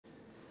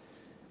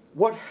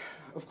What,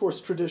 of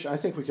course, I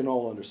think we can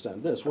all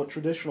understand this. What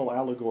traditional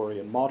allegory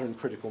and modern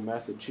critical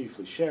method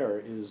chiefly share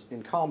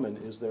in common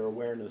is their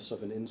awareness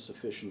of an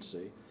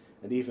insufficiency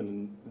and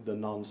even the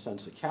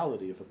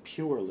nonsensicality of a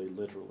purely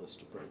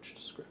literalist approach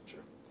to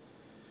Scripture.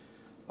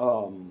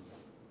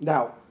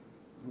 Now,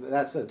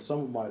 that said,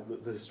 some of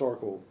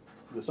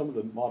some of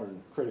the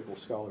modern critical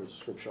scholars of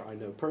Scripture I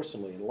know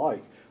personally and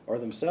like are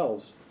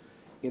themselves,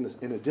 in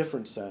a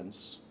different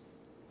sense,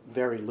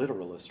 very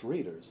literalist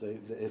readers.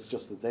 It's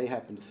just that they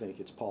happen to think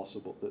it's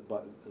possible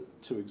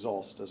to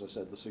exhaust, as I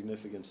said, the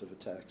significance of a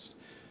text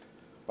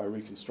by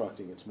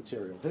reconstructing its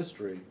material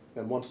history,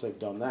 and once they've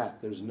done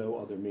that, there's no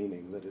other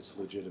meaning that it's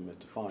legitimate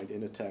to find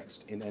in a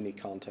text in any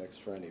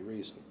context for any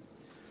reason.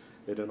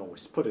 They don't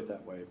always put it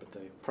that way, but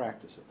they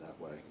practice it that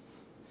way.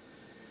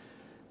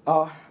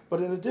 But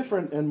in a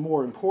different and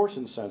more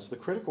important sense, the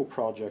critical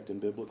project in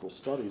biblical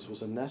studies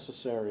was a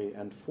necessary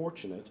and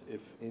fortunate,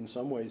 if in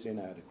some ways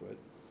inadequate,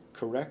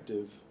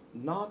 corrective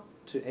not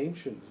to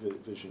ancient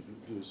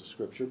views of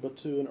Scripture, but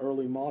to an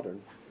early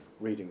modern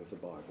reading of the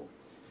Bible.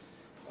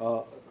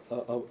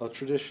 A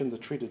tradition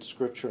that treated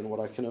Scripture in what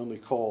I can only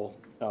call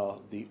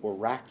the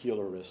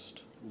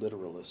oracularist,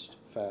 literalist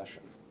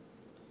fashion.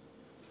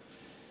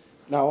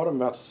 Now, what I'm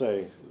about to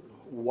say,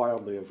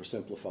 wildly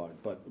oversimplified,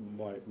 but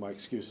my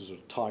excuses are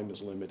time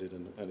is limited,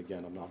 and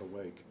again, I'm not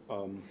awake.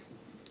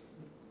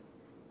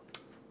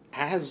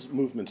 As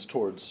movements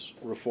towards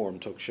reform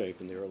took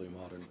shape in the early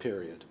modern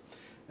period,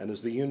 and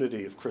as the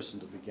unity of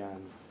Christendom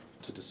began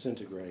to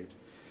disintegrate,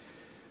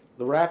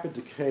 the rapid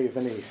decay of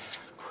any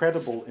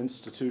credible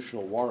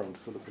institutional warrant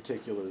for the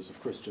particulars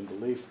of Christian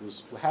belief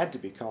had to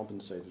be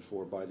compensated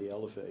for by the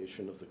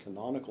elevation of the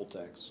canonical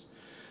text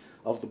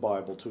of the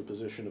Bible to a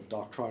position of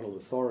doctrinal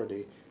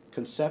authority,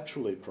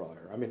 conceptually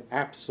prior, I mean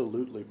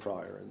absolutely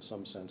prior in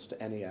some sense,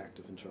 to any act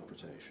of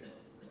interpretation.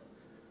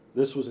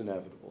 This was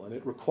inevitable, and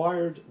it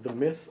required the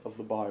myth of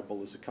the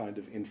Bible as a kind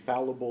of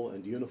infallible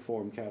and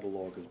uniform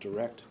catalog of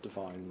direct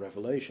divine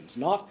revelations,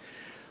 not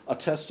a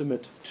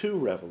testament to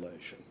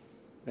revelation.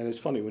 And it's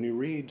funny, when you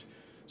read,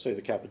 say,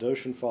 the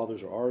Cappadocian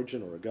Fathers or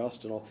Origen or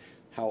Augustine,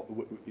 how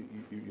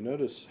you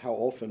notice how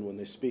often when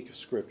they speak of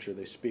Scripture,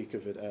 they speak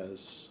of it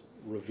as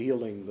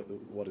revealing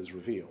what is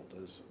revealed,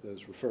 as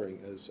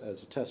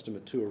a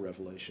testament to a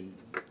revelation.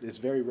 It's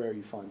very rare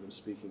you find them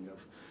speaking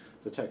of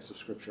the text of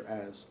Scripture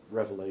as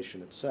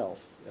revelation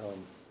itself.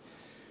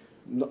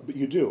 But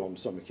you do on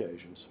some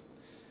occasions.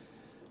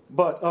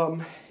 But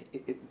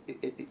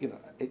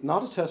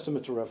not a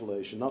testament to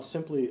revelation, not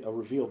simply a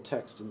revealed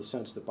text in the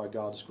sense that by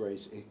God's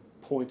grace it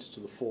points to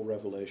the full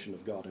revelation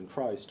of God in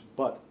Christ,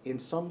 but in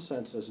some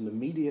sense as an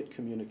immediate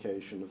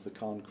communication of the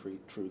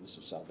concrete truths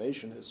of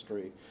salvation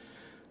history,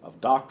 of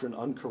doctrine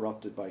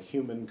uncorrupted by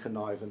human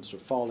connivance or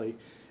folly,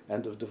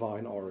 and of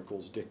divine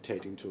oracles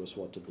dictating to us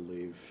what to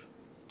believe,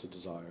 to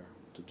desire,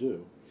 to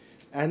do.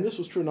 And this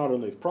was true not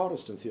only of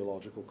Protestant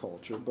theological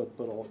culture, but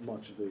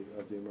much of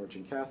the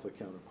emerging Catholic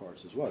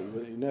counterparts as well.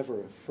 You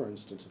never, for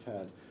instance, have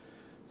had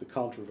the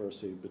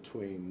controversy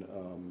between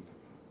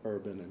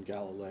Urban and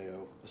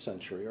Galileo a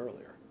century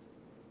earlier.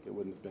 It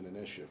wouldn't have been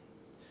an issue.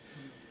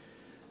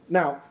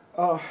 Now,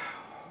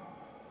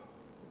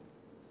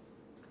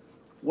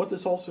 what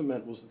this also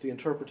meant was that the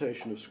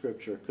interpretation of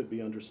Scripture should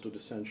be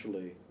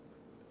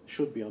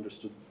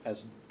understood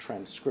as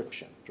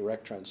transcription,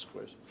 direct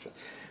transcription.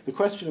 The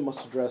question it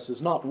must address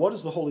is not what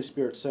is the Holy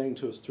Spirit saying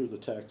to us through the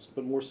text,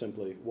 but more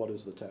simply, what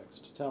is the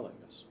text telling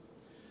us?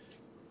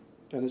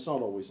 And it's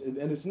not always, and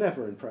it's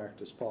never in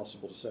practice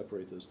possible to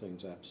separate those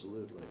things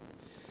absolutely.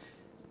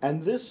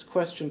 And this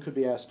question could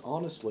be asked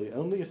honestly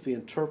only if the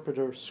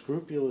interpreter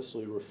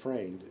scrupulously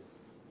refrained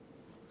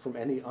from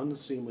any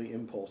unseemly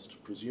impulse to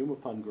presume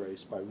upon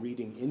grace by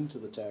reading into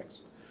the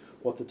text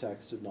what the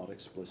text did not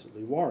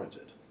explicitly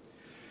warranted.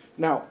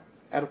 Now,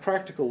 at a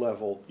practical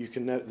level,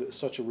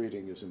 such a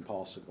reading is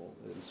impossible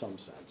in some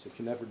sense. It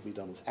can never be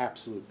done with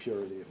absolute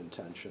purity of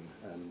intention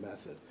and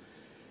method.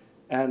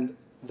 And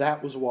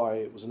that was why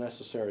it was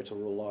necessary to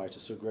rely to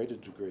so great a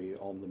degree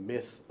on the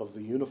myth of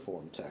the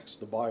uniform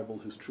text, the Bible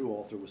whose true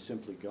author was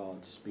simply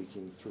God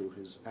speaking through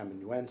his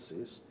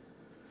amanuenses.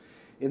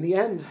 In the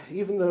end,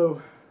 even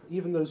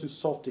those who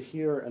sought to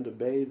hear and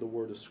obey the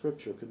word of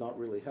Scripture could not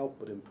really help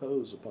but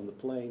impose upon the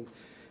plain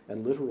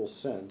and literal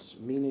sense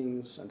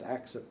meanings and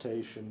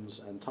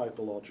acceptations and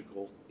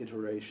typological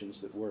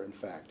iterations that were in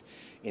fact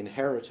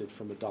inherited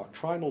from a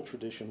doctrinal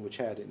tradition which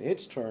had in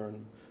its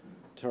turn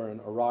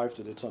arrived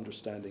at its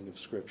understanding of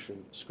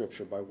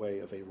Scripture by way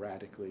of a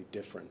radically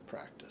different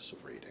practice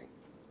of reading,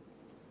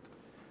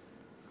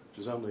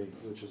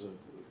 which is a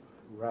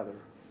rather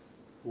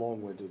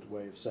long-winded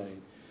way of saying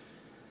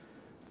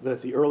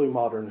that the early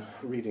modern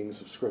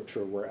readings of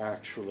Scripture were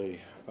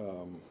actually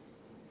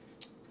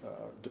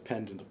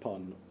dependent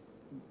upon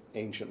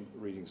ancient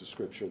readings of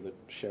Scripture that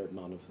shared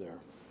none of their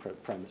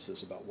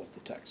premises about what the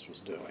text was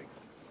doing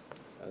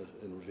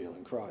in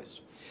revealing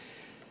Christ.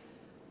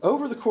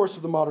 Over the course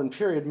of the modern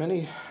period,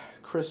 many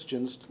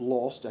Christians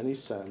lost any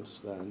sense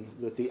then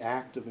that the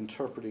act of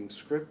interpreting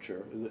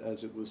Scripture,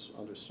 as it was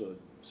understood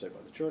say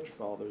by the Church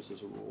Fathers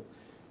as a rule,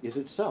 is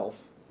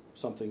itself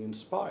something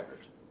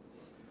inspired.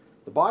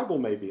 The Bible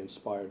may be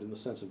inspired in the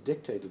sense of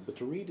dictated, but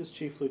to read is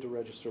chiefly to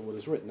register what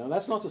is written. Now,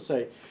 that's not to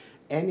say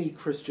any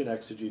Christian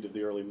exegete of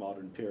the early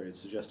modern period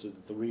suggested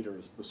that the reader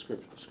of the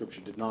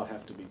Scripture did not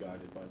have to be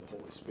guided by the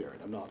Holy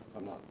Spirit. I'm not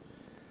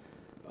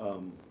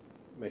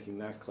making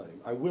that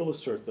claim. I will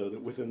assert, though,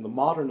 that within the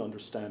modern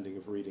understanding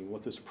of reading,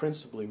 what this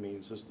principally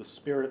means is the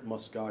Spirit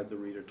must guide the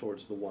reader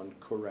towards the one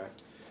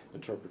correct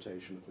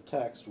interpretation of the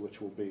text, which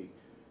will be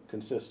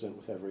consistent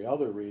with every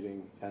other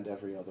reading and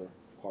every other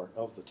part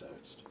of the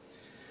text.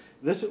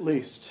 This, at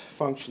least,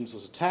 functions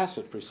as a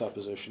tacit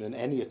presupposition in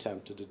any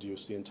attempt to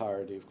deduce the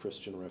entirety of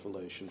Christian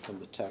revelation from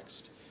the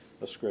text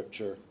of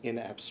Scripture in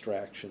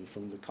abstraction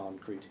from the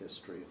concrete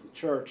history of the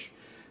Church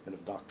and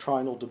of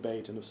doctrinal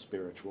debate and of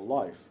spiritual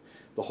life.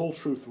 The whole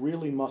truth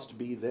really must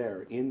be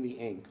there in the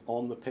ink,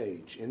 on the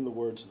page, in the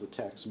words of the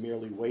text,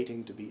 merely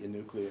waiting to be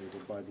enucleated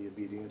by the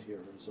obedient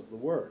hearers of the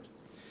Word.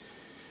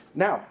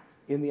 Now,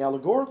 in the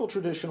allegorical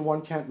tradition,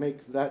 one can't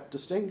make that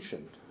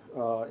distinction.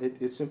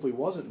 It simply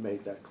wasn't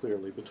made that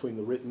clearly between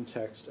the written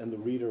text and the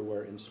reader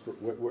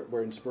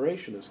where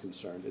inspiration is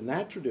concerned. In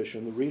that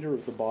tradition, the reader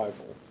of the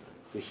Bible,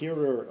 the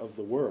hearer of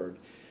the Word,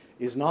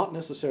 is not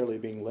necessarily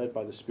being led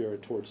by the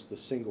Spirit towards the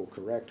single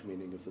correct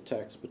meaning of the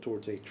text, but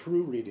towards a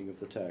true reading of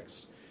the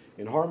text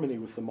in harmony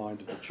with the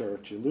mind of the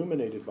Church,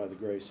 illuminated by the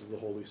grace of the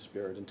Holy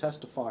Spirit and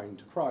testifying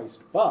to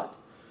Christ. But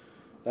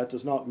that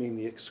does not mean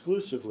the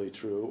exclusively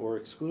true or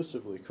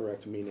exclusively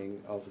correct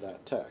meaning of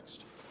that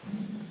text.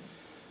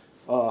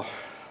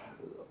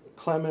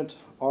 Clement,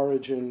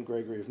 Origen,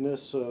 Gregory of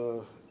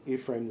Nyssa,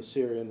 Ephraim the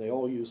Syrian, they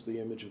all use the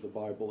image of the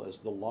Bible as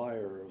the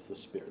lyre of the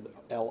Spirit,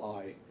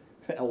 L-I-L-Y-R-E,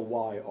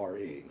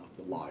 not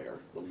the liar,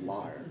 the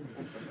lyre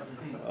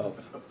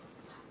of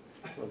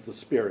the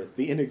Spirit,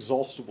 the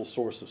inexhaustible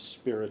source of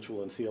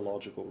spiritual and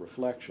theological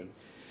reflection,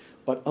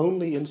 but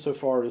only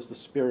insofar as the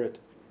Spirit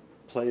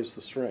plays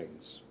the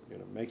strings,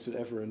 makes it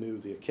ever anew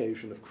the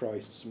occasion of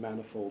Christ's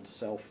manifold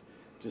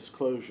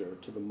self-disclosure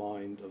to the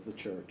mind of the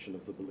Church and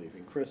of the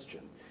believing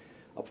Christian.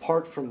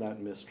 Apart from that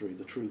mystery,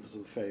 the truths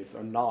of the faith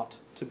are not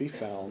to be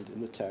found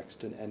in the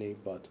text in any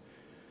but,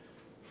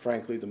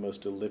 frankly, the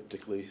most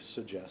elliptically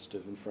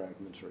suggestive and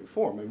fragmentary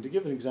form. I mean, to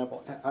give an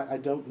example, I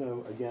don't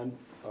know, again,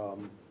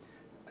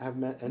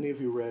 have any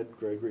of you read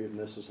Gregory of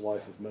Nyssa's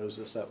Life of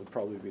Moses? That would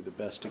probably be the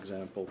best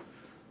example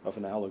of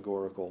an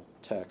allegorical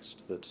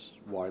text that's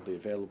widely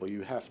available.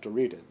 You have to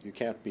read it. You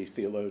can't be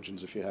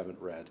theologians if you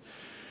haven't read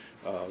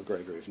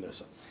Gregory of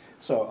Nyssa.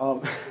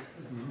 So,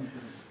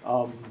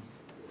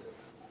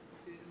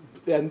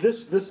 and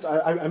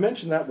I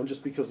mentioned that one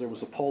just because there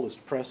was a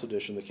Paulist press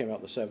edition that came out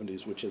in the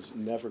 70s, which has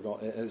never gone,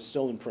 and it's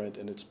still in print,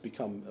 and it's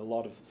become a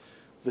lot of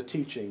the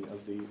teaching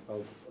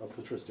of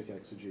patristic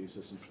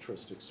exegesis and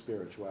patristic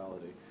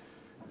spirituality.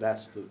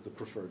 That's the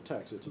preferred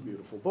text. It's a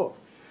beautiful book.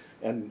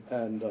 And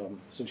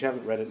since you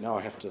haven't read it, now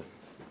I have to,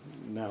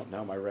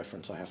 now my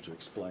reference I have to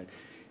explain.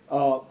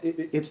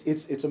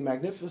 It's a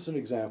magnificent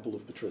example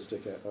of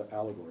patristic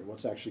allegory,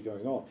 what's actually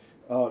going on.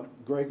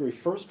 Gregory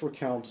first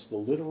recounts the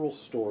literal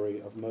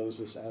story of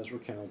Moses as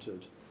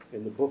recounted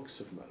in the books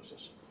of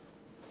Moses.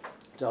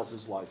 Tells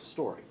his life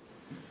story.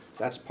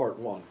 That's part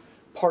one.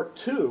 Part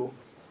two,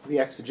 the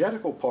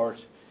exegetical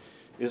part,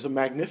 is a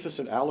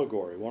magnificent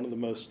allegory, one of the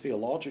most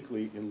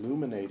theologically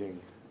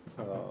illuminating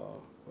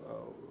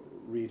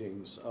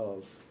readings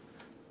of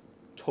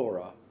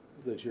Torah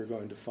that you're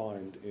going to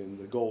find in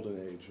the golden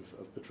age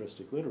of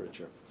patristic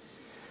literature.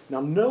 Now,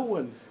 no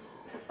one,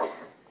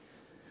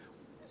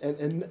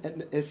 and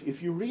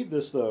if you read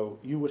this, though,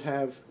 you would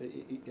have,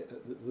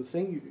 the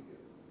thing,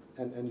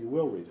 and you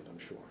will read it, I'm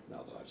sure,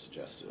 now that I've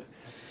suggested it,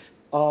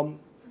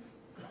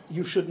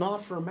 you should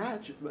not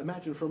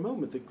imagine for a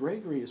moment that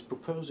Gregory is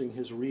proposing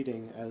his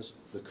reading as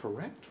the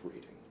correct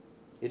reading.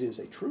 It is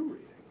a true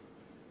reading,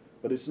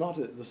 but it's not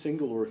the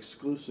single or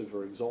exclusive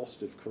or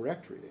exhaustive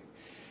correct reading.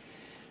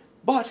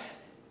 But,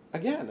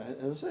 again,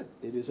 as I said,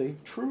 it is a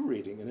true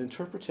reading, an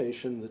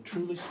interpretation that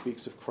truly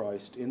speaks of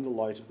Christ in the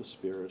light of the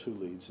Spirit who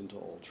leads into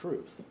all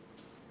truth.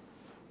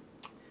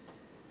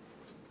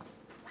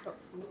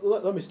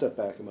 Let me step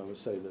back a moment and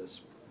say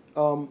this.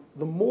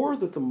 The more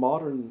that the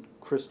modern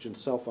Christian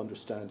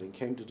self-understanding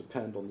came to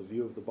depend on the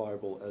view of the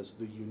Bible as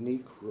the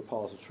unique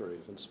repository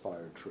of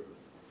inspired truth,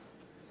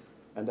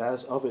 and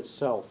as of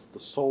itself the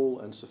sole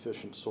and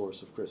sufficient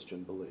source of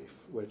Christian belief,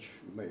 which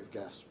you may have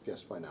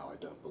guessed by now I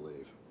don't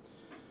believe,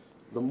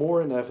 the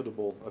more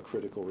inevitable a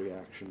critical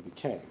reaction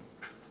became.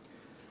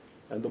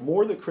 And the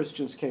more that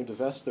Christians came to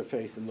vest their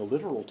faith in the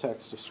literal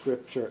text of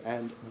Scripture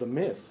and the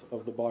myth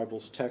of the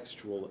Bible's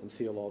textual and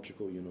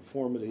theological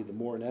uniformity, the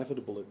more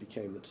inevitable it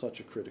became that such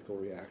a critical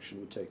reaction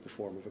would take the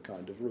form of a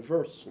kind of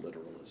reverse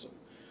literalism.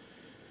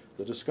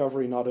 The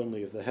discovery not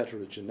only of the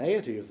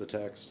heterogeneity of the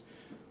text,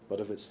 but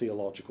of its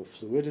theological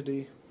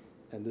fluidity,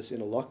 and this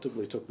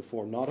ineluctably took the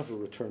form not of a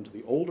return to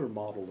the older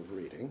model of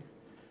reading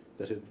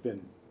that had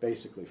been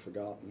basically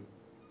forgotten,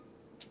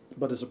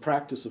 but as a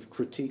practice of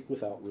critique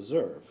without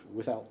reserve,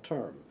 without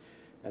term,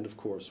 and of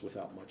course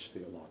without much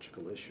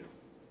theological issue.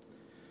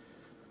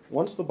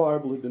 Once the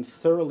Bible had been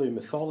thoroughly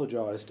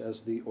mythologized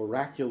as the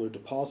oracular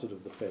deposit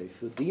of the faith,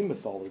 the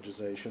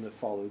demythologization that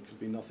followed could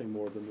be nothing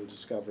more than the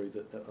discovery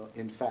that,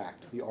 in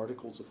fact, the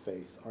articles of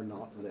faith are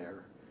not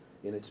there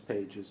in its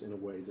pages in a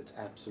way that's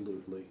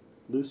absolutely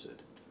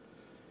lucid.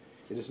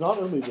 It is not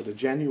only that a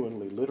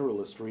genuinely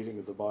literalist reading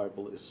of the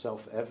Bible is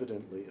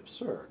self-evidently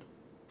absurd.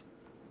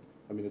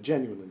 I mean, a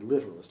genuinely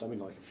literalist, I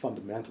mean like a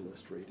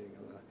fundamentalist reading,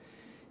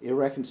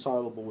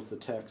 irreconcilable with the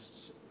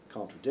text's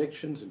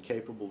contradictions,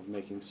 incapable of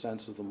making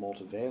sense of the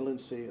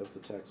multivalency of the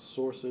text's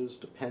sources,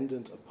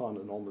 dependent upon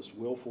an almost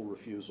willful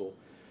refusal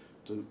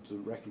to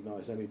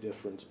recognize any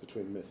difference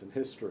between myth and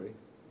history.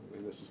 I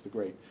mean, this is the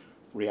great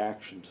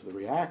reaction to the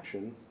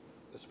reaction,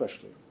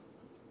 especially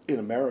in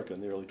America in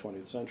the early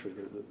 20th century,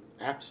 the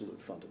absolute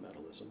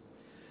fundamentalism.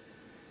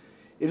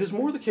 It is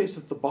more the case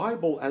that the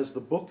Bible, as the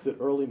book that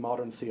early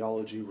modern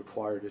theology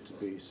required it to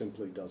be,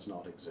 simply does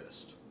not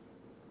exist.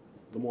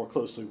 The more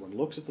closely one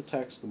looks at the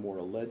text, the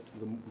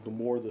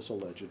more this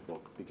alleged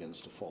book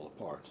begins to fall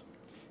apart.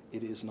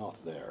 It is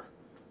not there.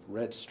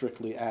 Read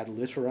strictly ad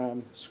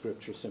literam,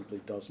 Scripture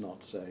simply does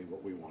not say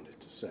what we want it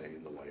to say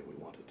in the way we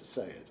want it to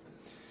say it.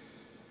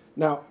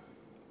 Now,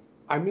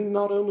 I mean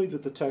not only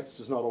that the text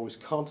is not always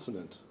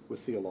consonant with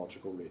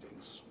theological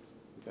readings.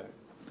 Okay?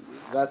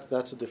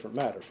 That's a different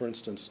matter. For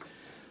instance,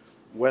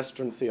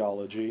 Western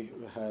theology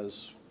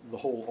has the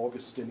whole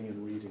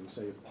Augustinian reading,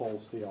 say, of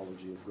Paul's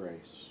theology of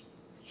grace,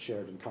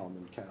 shared in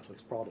common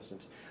Catholics,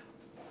 Protestants.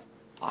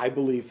 I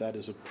believe that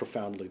is a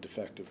profoundly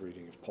defective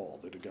reading of Paul,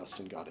 that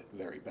Augustine got it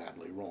very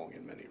badly wrong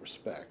in many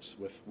respects,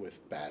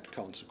 with bad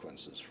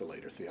consequences for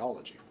later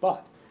theology.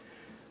 But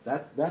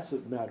that's a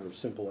matter of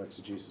simple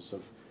exegesis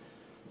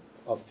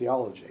of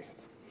theology.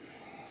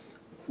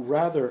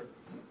 Rather,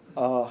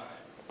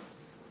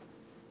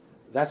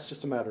 that's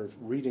just a matter of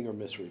reading or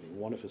misreading.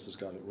 One of us has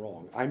got it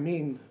wrong. I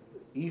mean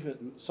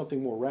even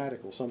something more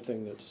radical,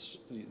 something that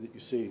you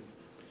see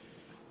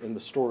in the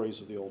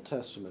stories of the Old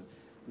Testament,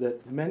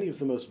 that many of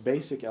the most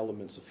basic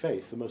elements of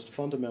faith, the most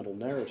fundamental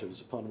narratives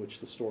upon which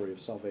the story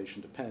of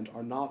salvation depend,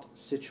 are not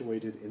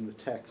situated in the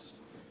text,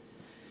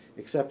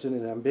 except in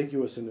an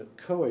ambiguous and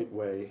inchoate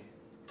way,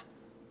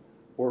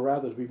 or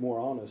rather, to be more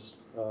honest,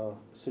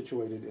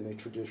 situated in a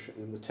tradition,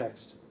 in the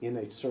text, in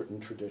a certain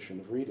tradition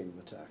of reading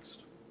the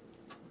text.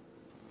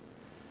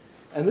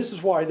 And this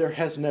is why there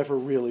has never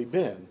really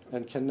been,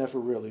 and can never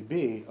really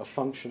be, a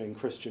functioning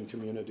Christian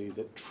community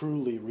that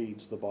truly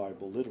reads the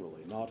Bible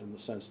literally, not in the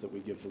sense that we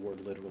give the word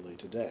literally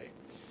today.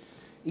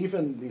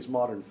 Even these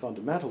modern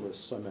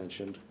fundamentalists I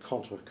mentioned,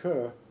 contre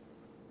cœur,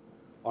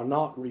 are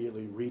not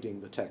really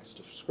reading the text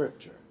of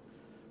Scripture,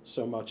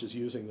 so much as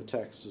using the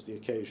text as the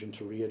occasion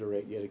to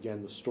reiterate yet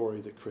again the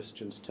story that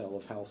Christians tell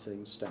of how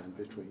things stand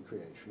between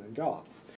creation and God.